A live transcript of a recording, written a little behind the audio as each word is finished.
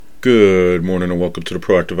Good morning and welcome to the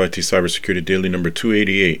Proactive IT Cybersecurity Daily number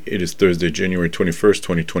 288. It is Thursday, January 21st,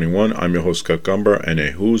 2021. I'm your host, Scott Gumber, and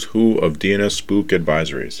a who's who of DNS spook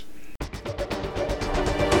advisories.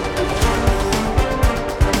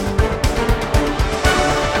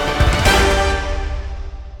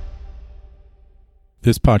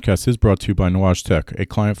 This podcast is brought to you by Nuage Tech, a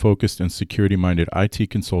client-focused and security-minded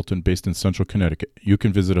IT consultant based in Central Connecticut. You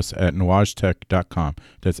can visit us at nuagetech.com.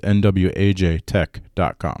 That's NWAJ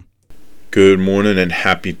tech.com. Good morning and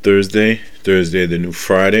happy Thursday. Thursday, the new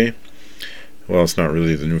Friday. Well, it's not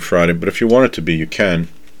really the new Friday, but if you want it to be, you can.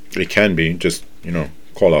 It can be. Just,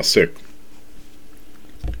 call out sick.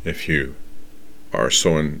 If you are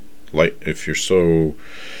if you're so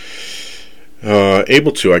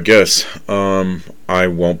able to, I guess. I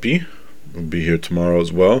won't be. I'll be here tomorrow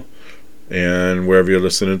as well. And wherever you're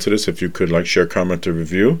listening to this, if you could share, comment, or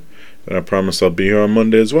review, then I promise I'll be here on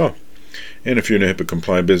Monday as well. And if you're in a HIPAA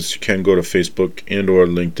compliant business, you can go to Facebook and or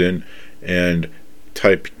LinkedIn and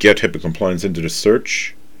type Get HIPAA Compliance into the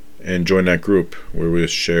search and join that group where we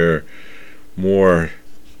share more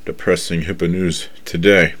depressing HIPAA news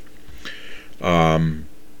today.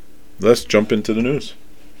 Let's jump into the news.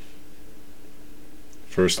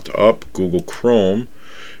 First up, Google Chrome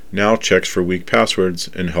now checks for weak passwords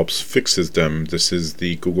and helps fixes them. This is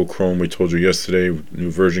the Google Chrome we told you yesterday.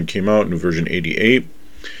 New version came out, new version 88.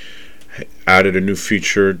 Added a new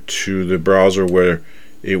feature to the browser where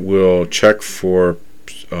it will check for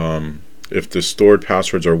if the stored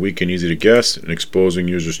passwords are weak and easy to guess, and exposing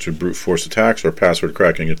users to brute force attacks or password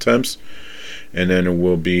cracking attempts. And then it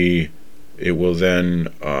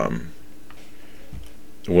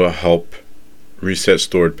will help reset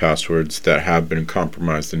stored passwords that have been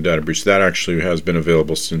compromised in data breach. That actually has been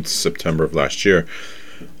available since September of last year.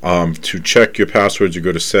 To check your passwords, you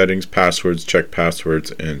go to Settings, Passwords, Check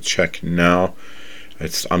Passwords, and Check Now.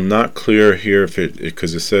 I'm not clear here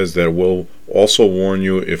because it says that it will also warn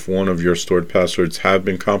you if one of your stored passwords have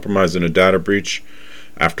been compromised in a data breach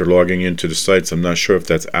after logging into the sites. I'm not sure if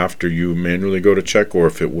that's after you manually go to check or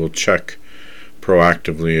if it will check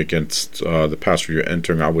proactively against the password you're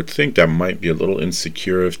entering. I would think that might be a little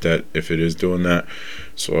insecure if it is doing that.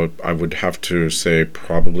 So I would have to say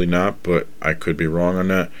probably not, but I could be wrong on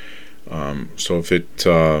that. So if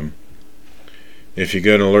you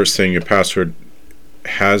get an alert saying your password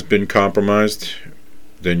has been compromised,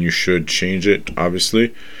 then you should change it,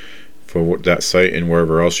 obviously, for that site and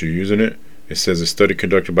wherever else you're using it. It says a study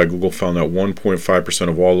conducted by Google found that 1.5%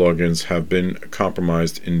 of all logins have been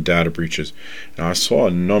compromised in data breaches. Now, I saw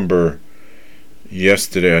a number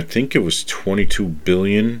yesterday. I think it was 22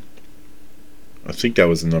 billion. I think that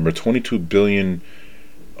was the number. 22 billion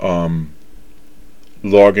login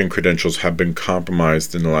credentials have been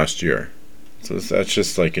compromised in the last year. So that's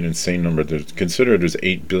just an insane number. Consider there's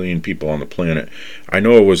 8 billion people on the planet. I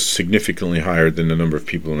know it was significantly higher than the number of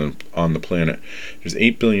people on the planet. There's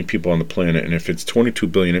 8 billion people on the planet, and if it's 22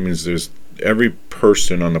 billion, it means every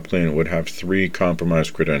person on the planet would have 3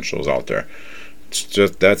 compromised credentials out there.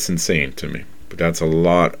 That's insane to me. But that's a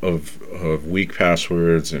lot of weak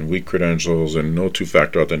passwords and weak credentials and no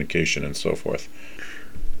two-factor authentication and so forth.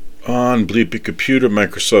 On Bleepy Computer,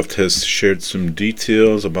 Microsoft has shared some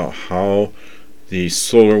details about how the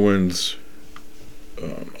SolarWinds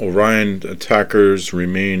Orion attackers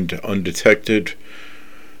remained undetected.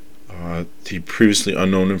 The previously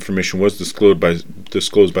unknown information was disclosed by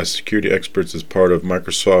security experts as part of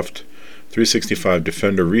Microsoft 365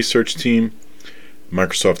 Defender Research Team,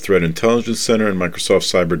 Microsoft Threat Intelligence Center, and Microsoft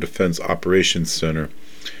Cyber Defense Operations Center.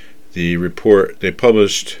 The report they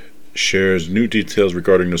published shares new details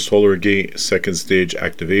regarding the SolarGate second stage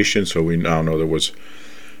activation. So we now know there was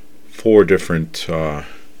 4 different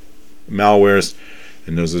malwares,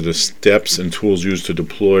 and those are the steps and tools used to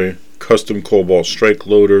deploy custom Cobalt Strike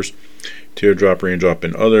loaders, Teardrop, Raindrop,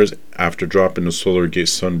 and others after dropping the SolarGate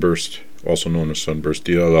Sunburst, also known as Sunburst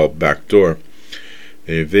DLL backdoor.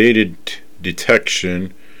 They evaded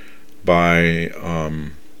detection by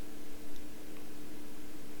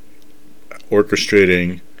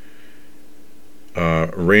orchestrating a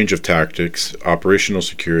range of tactics, operational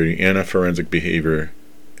security, anti-forensic behavior,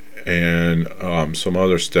 and some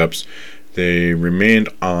other steps. They remained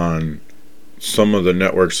on some of the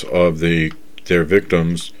networks of their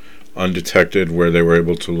victims undetected, where they were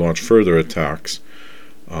able to launch further attacks.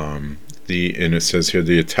 And it says here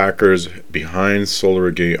the attackers behind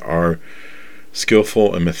SolarGate are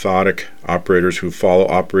skillful and methodic operators who follow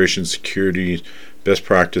operation security best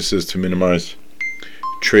practices to minimize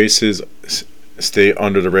traces, stay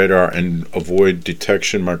under the radar, and avoid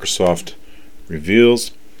detection, Microsoft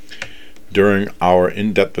reveals. During our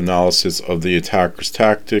in-depth analysis of the attacker's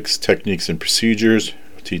tactics, techniques, and procedures,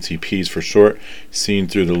 TTPs for short, seen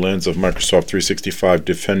through the lens of Microsoft 365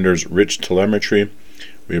 Defender's rich telemetry,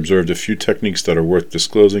 we observed a few techniques that are worth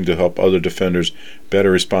disclosing to help other defenders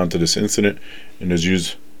better respond to this incident, and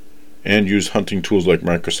use hunting tools like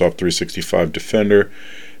Microsoft 365 Defender,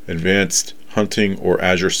 Advanced Hunting, or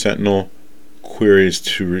Azure Sentinel queries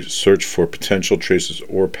to search for potential traces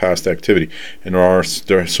or past activity. And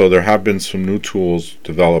there have been some new tools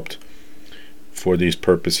developed for these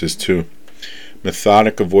purposes too.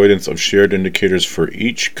 Methodic avoidance of shared indicators for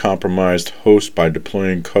each compromised host by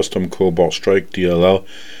deploying custom Cobalt Strike DLL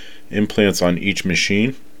implants on each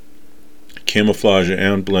machine. Camouflage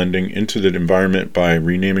and blending into the environment by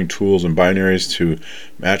renaming tools and binaries to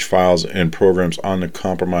match files and programs on the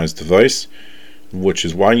compromised device, which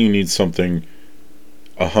is why you need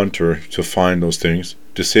a hunter to find those things.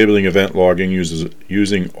 Disabling event logging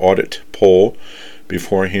using audit poll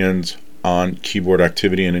beforehand on keyboard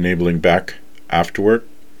activity and enabling back afterward.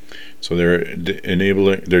 So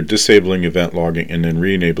they're disabling event logging and then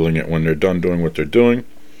re-enabling it when they're done doing what they're doing.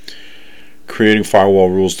 Creating firewall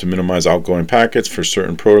rules to minimize outgoing packets for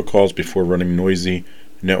certain protocols before running noisy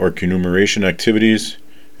network enumeration activities,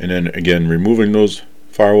 and then again removing those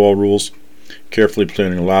firewall rules. Carefully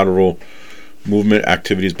planning lateral movement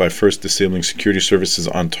activities by first disabling security services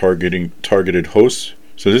on targeted hosts.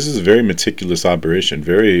 So this is a very meticulous operation,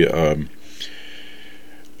 very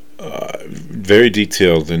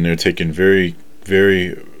detailed, and they're taking very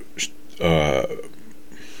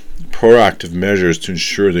proactive measures to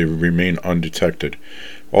ensure they remain undetected.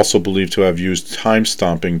 Also believed to have used time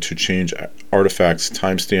stomping to change artifacts,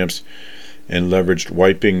 timestamps, and leveraged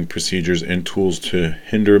wiping procedures and tools to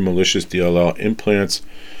hinder malicious DLL implants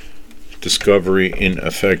discovery in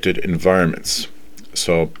affected environments.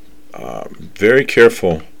 So very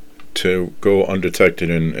careful to go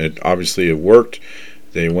undetected, and it worked.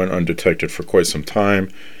 They went undetected for quite some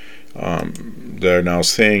time. They're now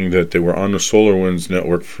saying that they were on the SolarWinds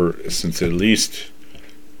network since at least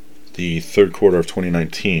the third quarter of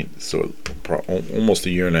 2019, so almost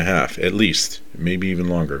a year and a half, at least, maybe even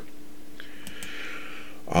longer.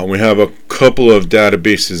 We have a couple of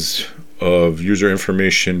databases of user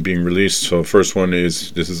information being released. So first one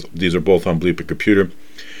is these are both on Bleeping Computer.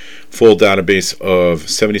 Full database of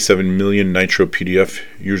 77 million Nitro PDF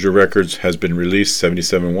user records has been released.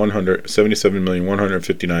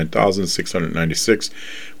 77,159,696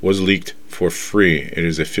 was leaked for free. It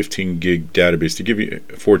is a 15 gig database to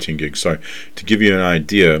give you an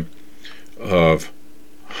idea of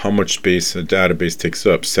how much space a database takes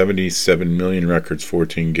up. 77 million records,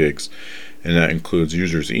 14 gigs. And that includes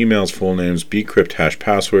users' emails, full names, bcrypt, hash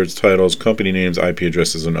passwords, titles, company names, IP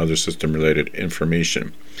addresses, and other system-related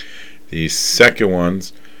information. The second one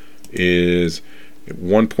is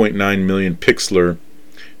 1.9 million Pixlr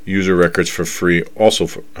user records for free.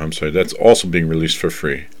 That's also being released for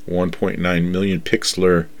free. 1.9 million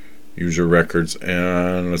Pixlr user records,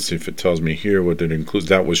 and let's see if it tells me here what it includes.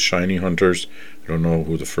 That was Shiny Hunters. I don't know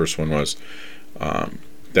who the first one was.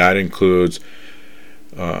 That includes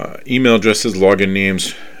email addresses, login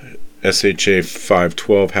names,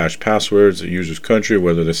 SHA-512 hash passwords, a user's country,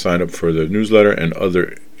 whether they sign up for the newsletter, and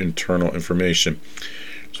other internal information.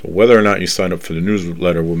 So whether or not you sign up for the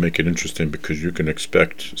newsletter will make it interesting, because you can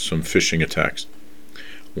expect some phishing attacks.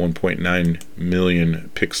 1.9 million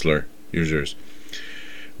Pixlr users.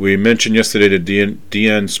 We mentioned yesterday the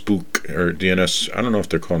DN Spook, or DNS, I don't know if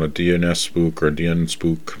they're calling it DNS Spook or DN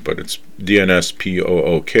Spook, but it's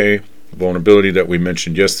DNSPOOK vulnerability that we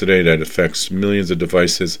mentioned yesterday that affects millions of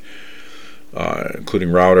devices, including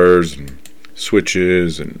routers and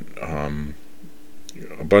switches and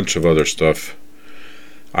a bunch of other stuff.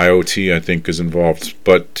 IoT, I think, is involved.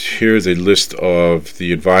 But here's a list of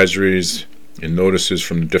the advisories and notices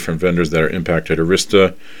from the different vendors that are impacted.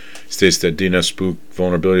 Arista states that DNS Spook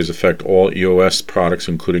vulnerabilities affect all EOS products,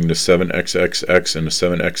 including the 7XXX and the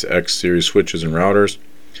 7XX series switches and routers.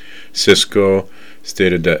 Cisco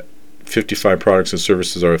stated that 55 products and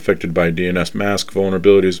services are affected by DNS mask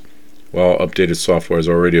vulnerabilities. While updated software is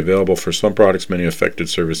already available for some products, many affected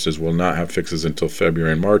services will not have fixes until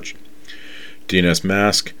February and March. DNS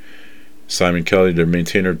mask. Simon Kelly, the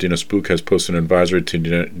maintainer of DNS Spook, has posted an advisory to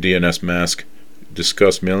DNS mask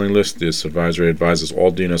discuss mailing list. This advisory advises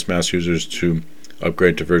all DNS mask users to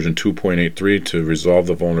upgrade to version 2.83 to resolve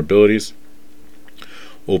the vulnerabilities.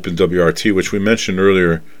 OpenWRT, which we mentioned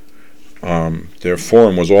earlier, their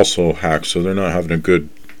forum was also hacked, so they're not having a good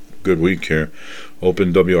week here.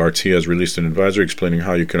 OpenWRT has released an advisory explaining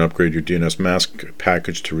how you can upgrade your DNS mask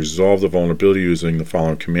package to resolve the vulnerability using the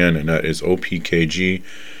following command, and that is opkg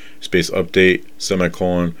space update,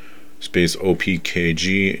 semicolon, space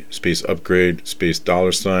OPKG, space upgrade, space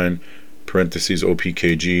 $, parentheses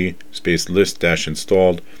OPKG, space list dash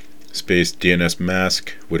installed, space DNS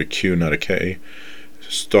mask with a Q, not a K,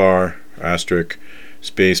 star, asterisk,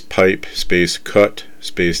 space pipe, space cut,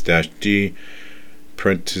 space dash D,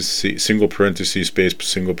 parentheses, single parentheses, space,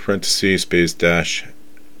 single parentheses, space dash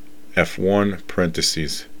F1,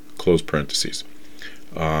 parentheses, close parentheses.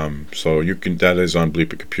 So you can, that is on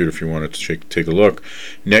Bleeper Computer if you wanted to take a look.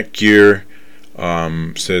 Netgear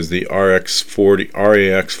says the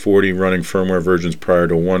RAX40 running firmware versions prior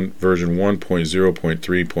to version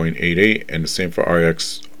 1.0.3.88, and the same for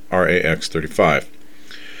RAX35.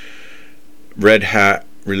 Red Hat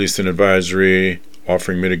released an advisory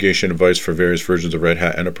offering mitigation advice for various versions of Red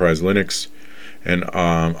Hat Enterprise Linux. And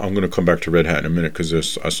I'm going to come back to Red Hat in a minute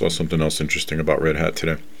because I saw something else interesting about Red Hat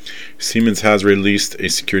today. Siemens has released a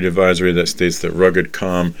security advisory that states that rugged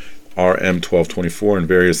COM RM1224 and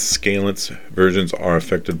various Scalance versions are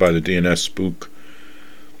affected by the DNS spook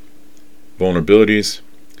vulnerabilities.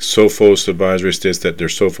 Sophos advisory states that their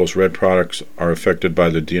Sophos Red products are affected by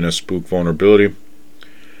the DNS spook vulnerability,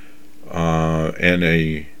 and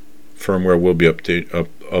a firmware will be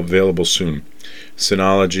available soon.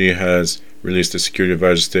 Synology has released a security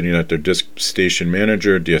advisory stating that their Disk Station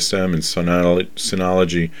Manager, DSM, and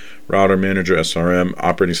Synology Router Manager, SRM,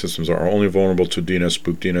 operating systems are only vulnerable to DNS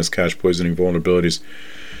spook, DNS cache poisoning vulnerabilities,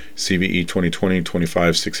 CVE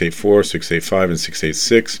 2020-25, 684, 685, and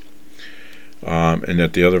 686, and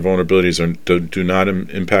that the other vulnerabilities do not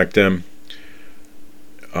impact them,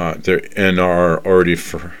 and are already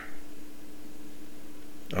for.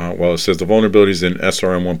 Well, it says the vulnerabilities in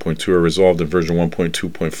SRM 1.2 are resolved in version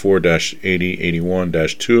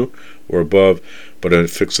 1.2.4-8081-2 or above, but a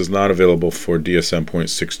fix is not available for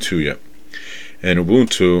DSM.62 yet. And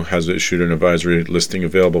Ubuntu has issued an advisory listing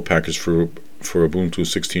available package for Ubuntu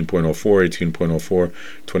 16.04, 18.04,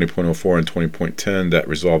 20.04, and 20.10 that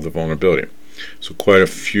resolve the vulnerability. So quite a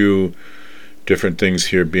few different things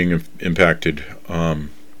here being impacted by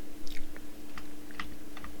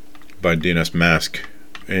DNS mask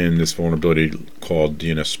in this vulnerability called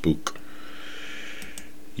DNS spook.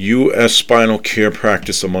 U.S. spinal care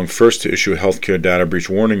practice among first to issue a healthcare data breach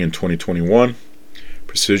warning in 2021.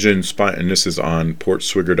 Precision Spine, and this is on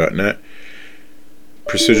portswigger.net.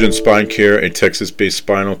 Precision Spine Care, a Texas-based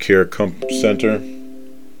spinal care center,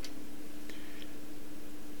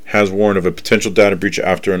 has warned of a potential data breach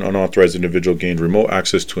after an unauthorized individual gained remote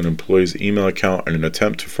access to an employee's email account in an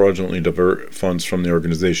attempt to fraudulently divert funds from the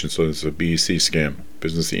organization. So this is a BEC scam,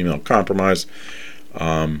 business email compromise.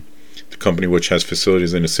 The company, which has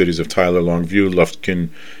facilities in the cities of Tyler, Longview, Lufkin,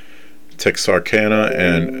 Texarkana,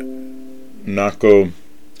 and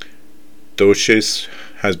Nacogdoches,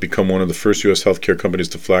 has become one of the first U.S. healthcare companies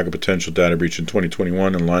to flag a potential data breach in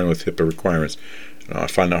 2021 in line with HIPAA requirements. I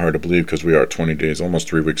find that hard to believe because we are 20 days, almost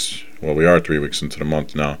 3 weeks. Well, we are 3 weeks into the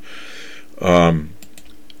month now.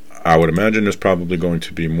 I would imagine there's probably going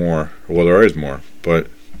to be more. Well, there is more. But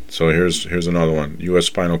so here's another one. U.S.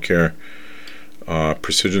 Spinal Care,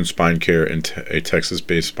 Precision Spine Care, a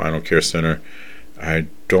Texas-based spinal care center. I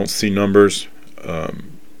don't see numbers,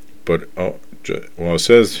 but it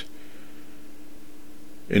says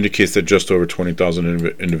indicates that just over 20,000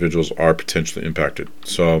 individuals are potentially impacted.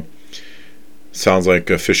 So. Sounds like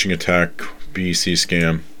a phishing attack, BEC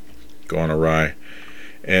scam, gone awry.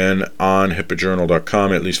 And on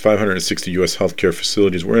HIPAAjournal.com, at least 560 U.S. healthcare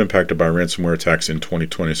facilities were impacted by ransomware attacks in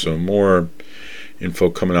 2020. So more info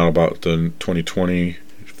coming out about the 2020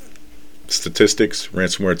 statistics.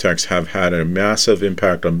 Ransomware attacks have had a massive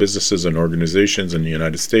impact on businesses and organizations in the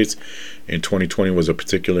United States. And 2020 was a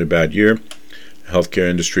particularly bad year. Healthcare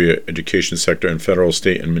industry, education sector, and federal,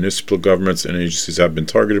 state, and municipal governments and agencies have been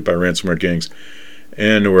targeted by ransomware gangs,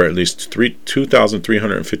 and there were at least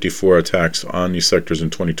 2,354 attacks on these sectors in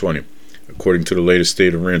 2020, according to the latest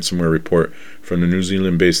State of Ransomware report from the New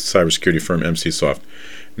Zealand-based cybersecurity firm MCSoft.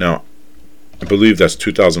 Now, I believe that's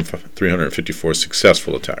 2,354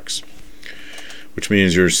 successful attacks, which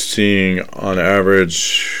means you're seeing on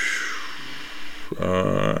average,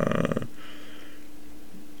 I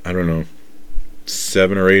don't know,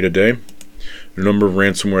 7 or 8 a day. The number of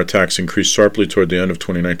ransomware attacks increased sharply toward the end of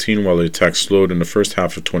 2019, while the attacks slowed in the first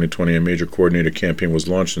half of 2020. A major coordinated campaign was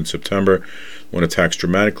launched in September, when attacks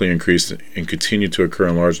dramatically increased and continued to occur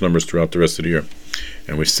in large numbers throughout the rest of the year.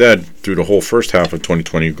 And we said through the whole first half of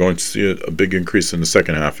 2020, you're going to see a big increase in the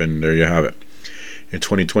second half, and there you have it. In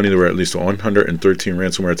 2020, there were at least 113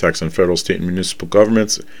 ransomware attacks on federal, state, and municipal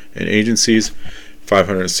governments and agencies.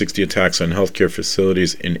 560 attacks on healthcare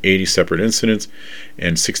facilities in 80 separate incidents,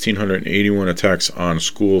 and 1,681 attacks on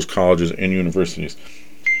schools, colleges, and universities.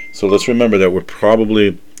 So let's remember that we're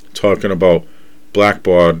probably talking about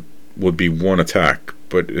blackbaud would be one attack,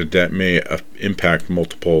 but that may impact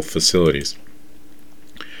multiple facilities.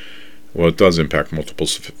 Well, it does impact multiple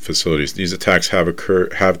facilities. These attacks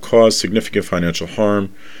have caused significant financial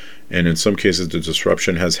harm, and in some cases the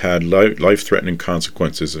disruption has had life-threatening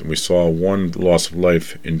consequences, and we saw one loss of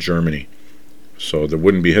life in Germany. So there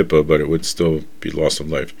wouldn't be HIPAA, but it would still be loss of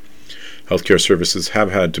life. Healthcare services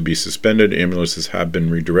have had to be suspended, ambulances have been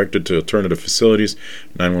redirected to alternative facilities,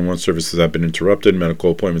 911 services have been interrupted,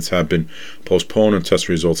 medical appointments have been postponed, and test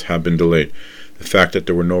results have been delayed. The fact that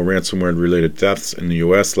there were no ransomware-related deaths in the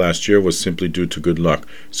U.S. last year was simply due to good luck.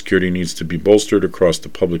 Security needs to be bolstered across the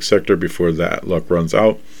public sector before that luck runs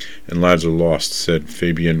out and lives are lost, said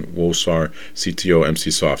Fabian Wosar, CTO,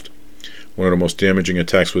 MCSoft. One of the most damaging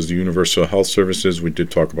attacks was the Universal Health Services. We did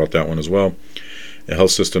talk about that one as well. A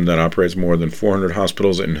health system that operates more than 400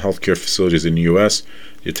 hospitals and healthcare facilities in the U.S.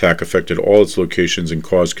 The attack affected all its locations and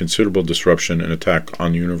caused considerable disruption. An attack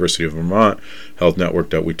on the University of Vermont health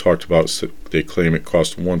network that we talked about, they claim it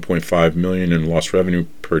cost $1.5 million in lost revenue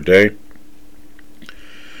per day.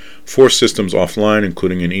 4 systems offline,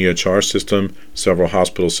 including an EHR system. Several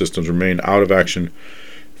hospital systems remained out of action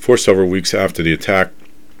for several weeks after the attack.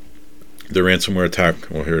 The ransomware attack,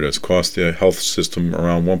 well, here it is, cost the health system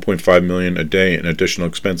around $1.5 million a day in additional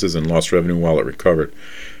expenses and lost revenue while it recovered.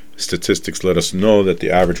 Statistics let us know that the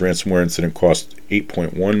average ransomware incident cost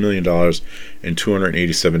 $8.1 million and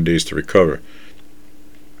 287 days to recover.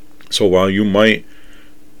 So while you might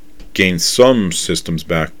gain some systems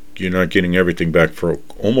back, you're not getting everything back for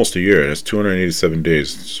almost a year. That's 287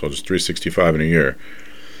 days, so it's 365 in a year.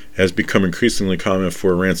 It has become increasingly common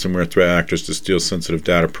for ransomware threat actors to steal sensitive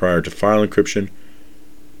data prior to file encryption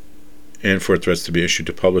and for threats to be issued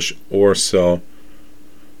to publish or sell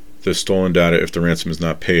the stolen data if the ransom is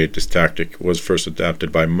not paid. This tactic was first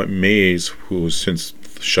adopted by Maze, who has since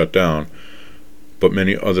shut down, but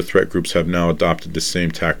many other threat groups have now adopted the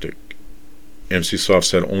same tactic. MCSoft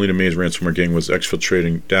said only the Maze ransomware gang was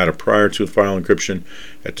exfiltrating data prior to file encryption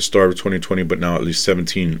at the start of 2020, but now at least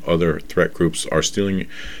 17 other threat groups are stealing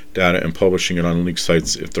data and publishing it on leaked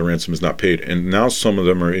sites if the ransom is not paid. And now some of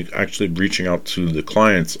them are actually reaching out to the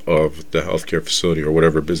clients of the healthcare facility or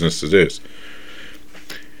whatever business it is.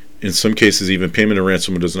 In some cases, even payment of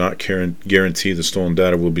ransom does not guarantee the stolen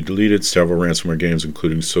data will be deleted. Several ransomware games,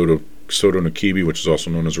 including Sodinokibi, which is also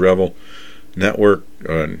known as Revel, Netwalker,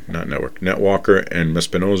 and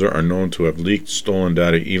Mespinoza are known to have leaked stolen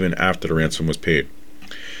data even after the ransom was paid.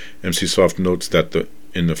 MCSoft notes that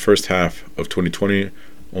in the first half of 2020,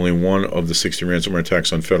 only one of the 60 ransomware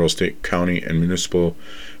attacks on federal, state, county, and municipal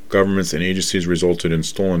governments and agencies resulted in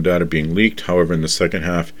stolen data being leaked. However, in the second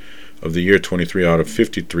half of the year, 23 out of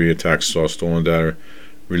 53 attacks saw stolen data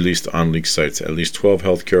released on leaked sites. At least 12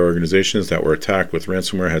 healthcare organizations that were attacked with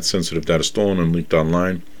ransomware had sensitive data stolen and leaked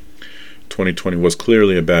online. 2020 was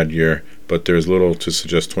clearly a bad year, but there is little to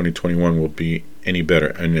suggest 2021 will be any better,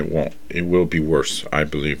 and it won't. It will be worse, I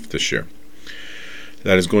believe, this year.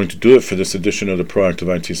 That is going to do it for this edition of the Proactive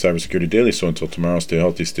IT Cybersecurity Daily. So until tomorrow, stay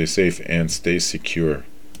healthy, stay safe, and stay secure.